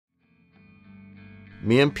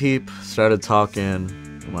Me and Peep started talking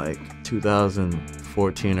like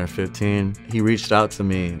 2014 or 15. He reached out to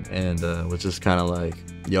me and was just kind of like,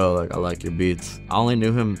 yo, like, I like your beats. I only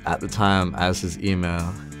knew him at the time as his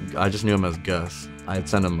email. I just knew him as Gus. I had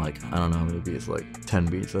sent him like, I don't know how many beats, like 10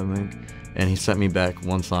 beats, I think. And he sent me back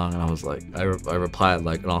one song and I was like, I replied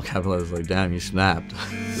like in all capital letters, like, damn, you snapped.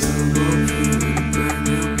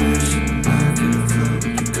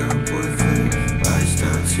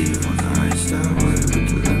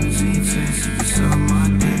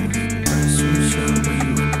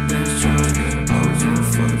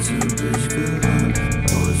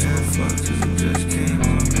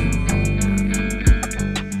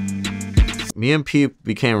 Me and Peep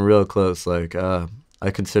became real close. Like, I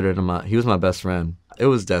considered him he was my best friend. It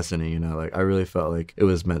was destiny, you know, like I really felt like it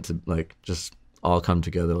was meant to like just all come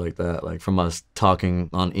together like that. Like from us talking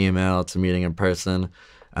on email to meeting in person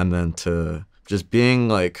and then to just being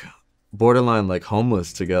like borderline like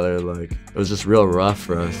homeless together. Like it was just real rough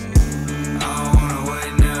for us.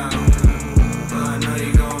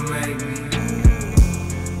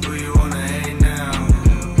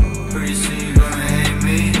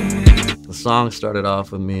 The song started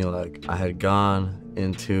off with me like I had gone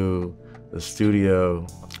into the studio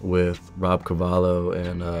with Rob Cavallo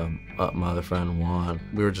and my other friend Juan.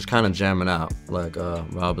 We were just kind of jamming out. Like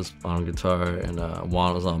Rob was on guitar and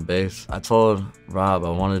Juan was on bass. I told Rob I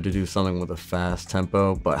wanted to do something with a fast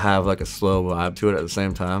tempo but have like a slow vibe to it at the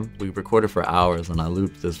same time. We recorded for hours and I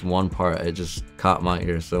looped this one part. It just caught my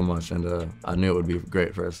ear so much and I knew it would be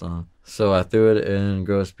great for a song. So I threw it in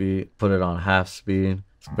gross beat, put it on half speed.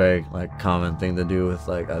 It's a very like common thing to do with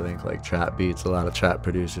like, I think like trap beats. A lot of trap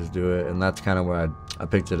producers do it, and that's kind of where I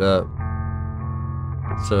picked it up.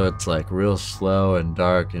 So it's like real slow and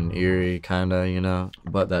dark and eerie kind of, you know,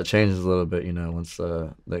 but that changes a little bit, you know, once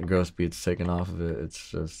that gross beat's taken off of it.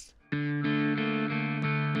 It's just,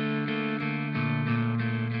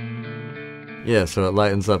 yeah, so it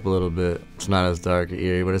lightens up a little bit. It's not as dark or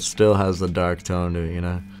eerie, but it still has the dark tone to it, you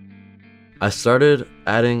know. I started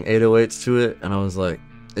adding 808s to it and I was like,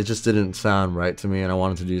 it just didn't sound right to me and I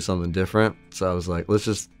wanted to do something different. So I was like, let's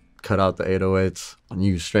just cut out the 808s and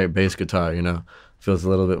use straight bass guitar, you know? Feels a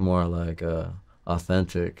little bit more like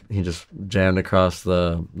authentic. He just jammed across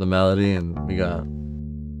the melody and we got.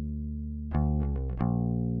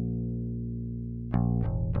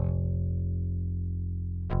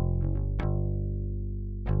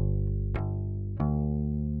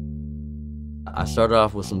 I started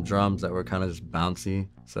off with some drums that were kind of just bouncy,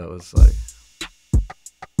 so it was like.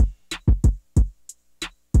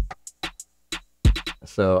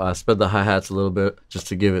 So I sped the hi-hats a little bit just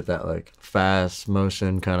to give it that like fast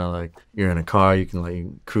motion, kind of like you're in a car, you can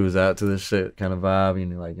like cruise out to this shit kind of vibe,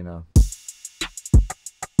 and you're like, you know.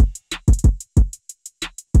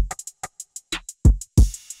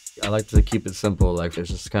 I like to keep it simple, like it's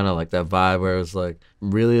just kind of like that vibe where it's like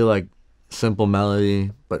really like simple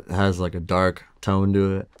melody, but has like a dark tone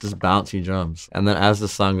to it, just bouncy drums. And then as the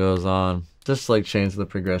song goes on, just like change the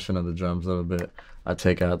progression of the drums a little bit. I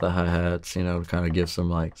take out the hi-hats, you know, to kind of give some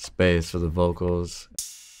like space for the vocals.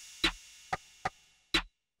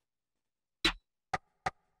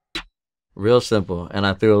 Real simple, and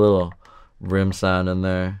I threw a little rim sound in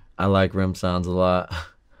there. I like rim sounds a lot,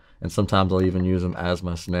 and sometimes I'll even use them as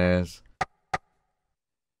my snares.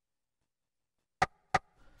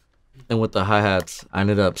 And with the hi-hats, I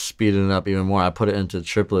ended up speeding it up even more. I put it into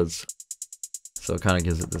triplets, so it kind of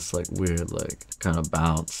gives it this like weird like kind of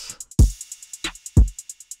bounce.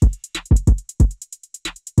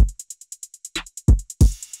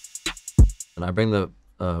 And I bring the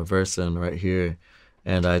verse in right here,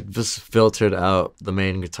 and I just filtered out the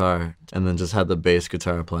main guitar and then just had the bass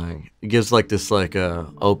guitar playing. It gives like this like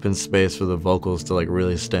open space for the vocals to like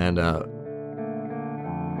really stand out.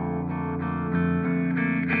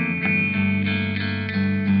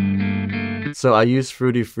 So I use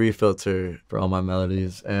Fruity Free Filter for all my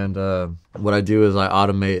melodies, and what I do is I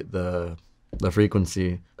automate the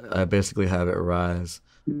frequency. I basically have it rise.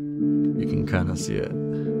 You can kind of see it.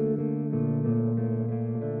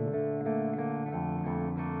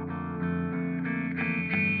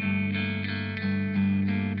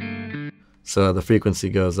 So the frequency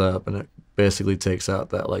goes up and it basically takes out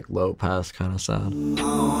that like low pass kind of sound. I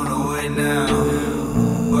don't wanna wait now,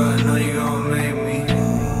 but I know you gonna make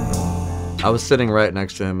me. I was sitting right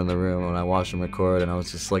next to him in the room when I watched him record, and I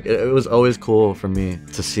was just like, it was always cool for me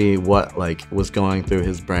to see what like was going through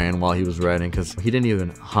his brain while he was writing, because he didn't even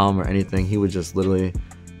hum or anything. He would just literally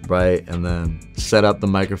write and then set up the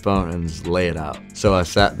microphone and just lay it out. So I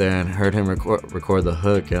sat there and heard him record the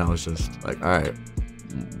hook, and I was just like, all right,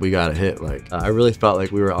 we got a hit. Like, I really felt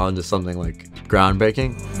like we were on to something like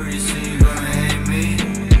groundbreaking.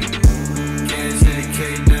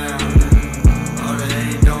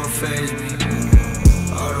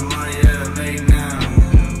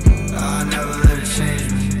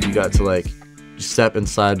 You got to like step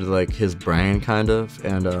inside of like his brain kind of,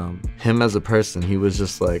 and him as a person, he was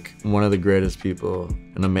just like one of the greatest people,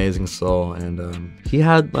 an amazing soul. And he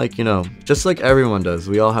had like, you know, just like everyone does,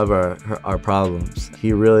 we all have our problems.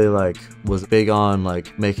 He really like was big on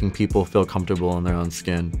like making people feel comfortable in their own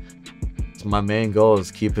skin. So my main goal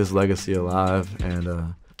is keep his legacy alive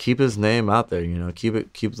and keep his name out there, you know, keep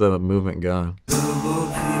the movement going.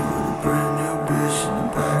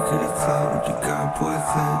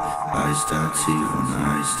 Iced out teeth on the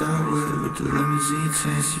iced out with the limousine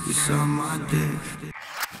chains, she be on my dick.